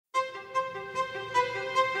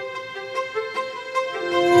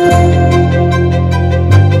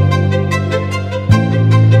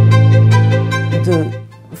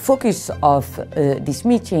focus of this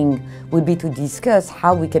meeting will be to discuss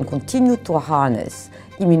how we can continue to harness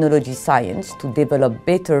immunology science to develop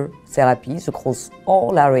better therapies across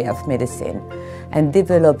all areas of medicine and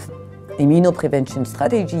develop immunoprevention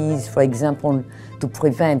strategies, for example, to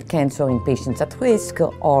prevent cancer in patients at risk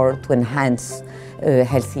or to enhance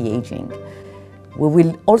healthy aging. We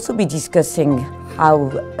will also be discussing how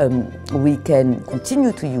we can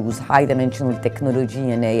continue to use high-dimensional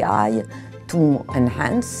technology and AI to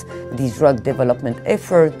enhance this drug development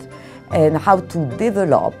effort, and how to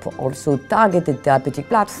develop also targeted therapeutic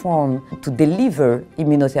platform to deliver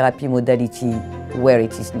immunotherapy modality where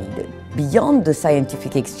it is needed. Beyond the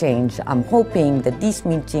scientific exchange, I'm hoping that this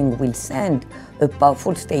meeting will send a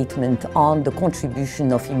powerful statement on the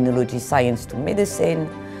contribution of immunology science to medicine,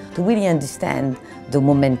 to really understand the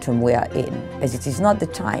momentum we are in, as it is not the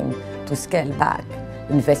time to scale back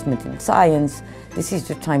investment in science. This is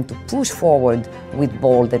the time to push forward with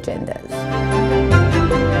bold agendas.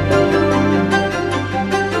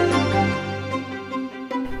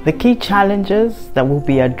 The key challenges that will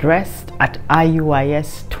be addressed at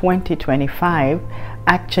IUIS 2025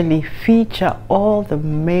 actually feature all the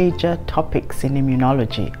major topics in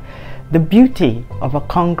immunology. The beauty of a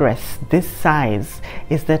congress this size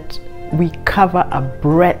is that we cover a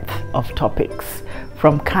breadth of topics,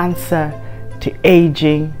 from cancer to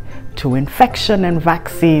aging, to infection and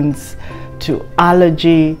vaccines, to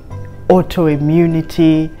allergy,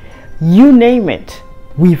 autoimmunity, you name it,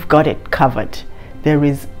 we've got it covered. There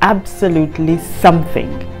is absolutely something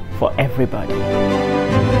for everybody.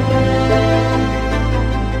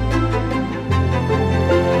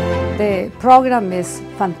 The program is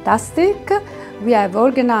fantastic. We have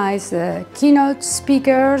organized keynote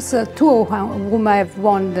speakers, two of whom have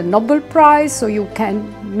won the Nobel Prize, so you can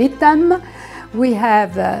meet them. We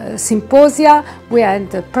have symposia, we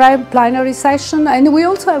had a plenary session, and we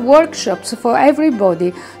also have workshops for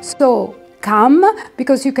everybody. So come,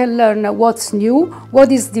 because you can learn what's new, what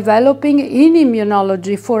is developing in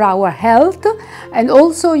immunology for our health, and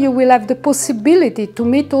also you will have the possibility to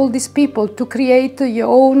meet all these people to create your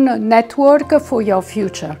own network for your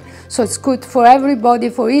future. So it's good for everybody,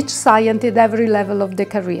 for each scientist at every level of the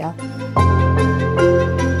career.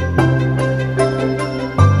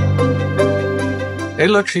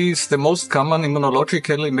 Allergy is the most common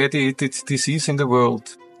immunologically mediated disease in the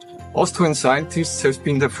world. Austrian scientists have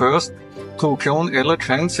been the first to clone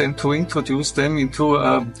allergens and to introduce them into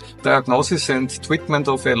diagnosis and treatment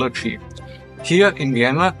of allergy. Here in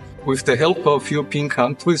Vienna, with the help of European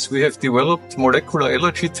countries, we have developed molecular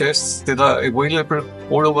allergy tests that are available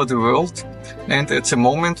all over the world. And at the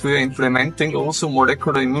moment, we are implementing also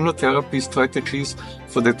molecular immunotherapy strategies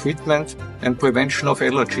for the treatment and prevention of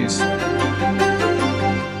allergies.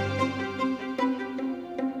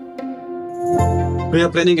 We are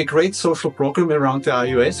planning a great social program around the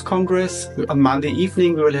IUIS Congress. On Monday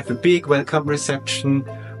evening, we will have a big welcome reception.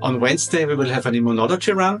 On Wednesday, we will have an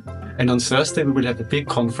immunology run. And on Thursday, we will have a big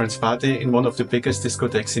conference party in one of the biggest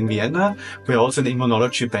discotheques in Vienna, where also an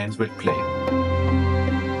immunology band will play.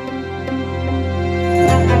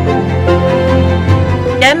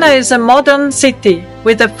 Vienna is a modern city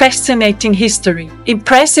with a fascinating history.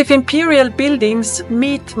 Impressive imperial buildings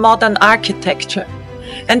meet modern architecture.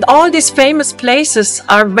 And all these famous places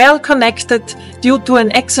are well connected due to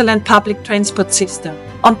an excellent public transport system.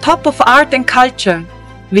 On top of art and culture,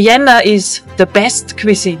 Vienna is the best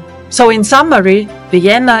cuisine. So in summary,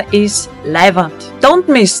 Vienna is live. Don't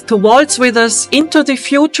miss to waltz with us into the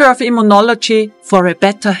future of immunology for a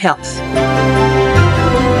better health.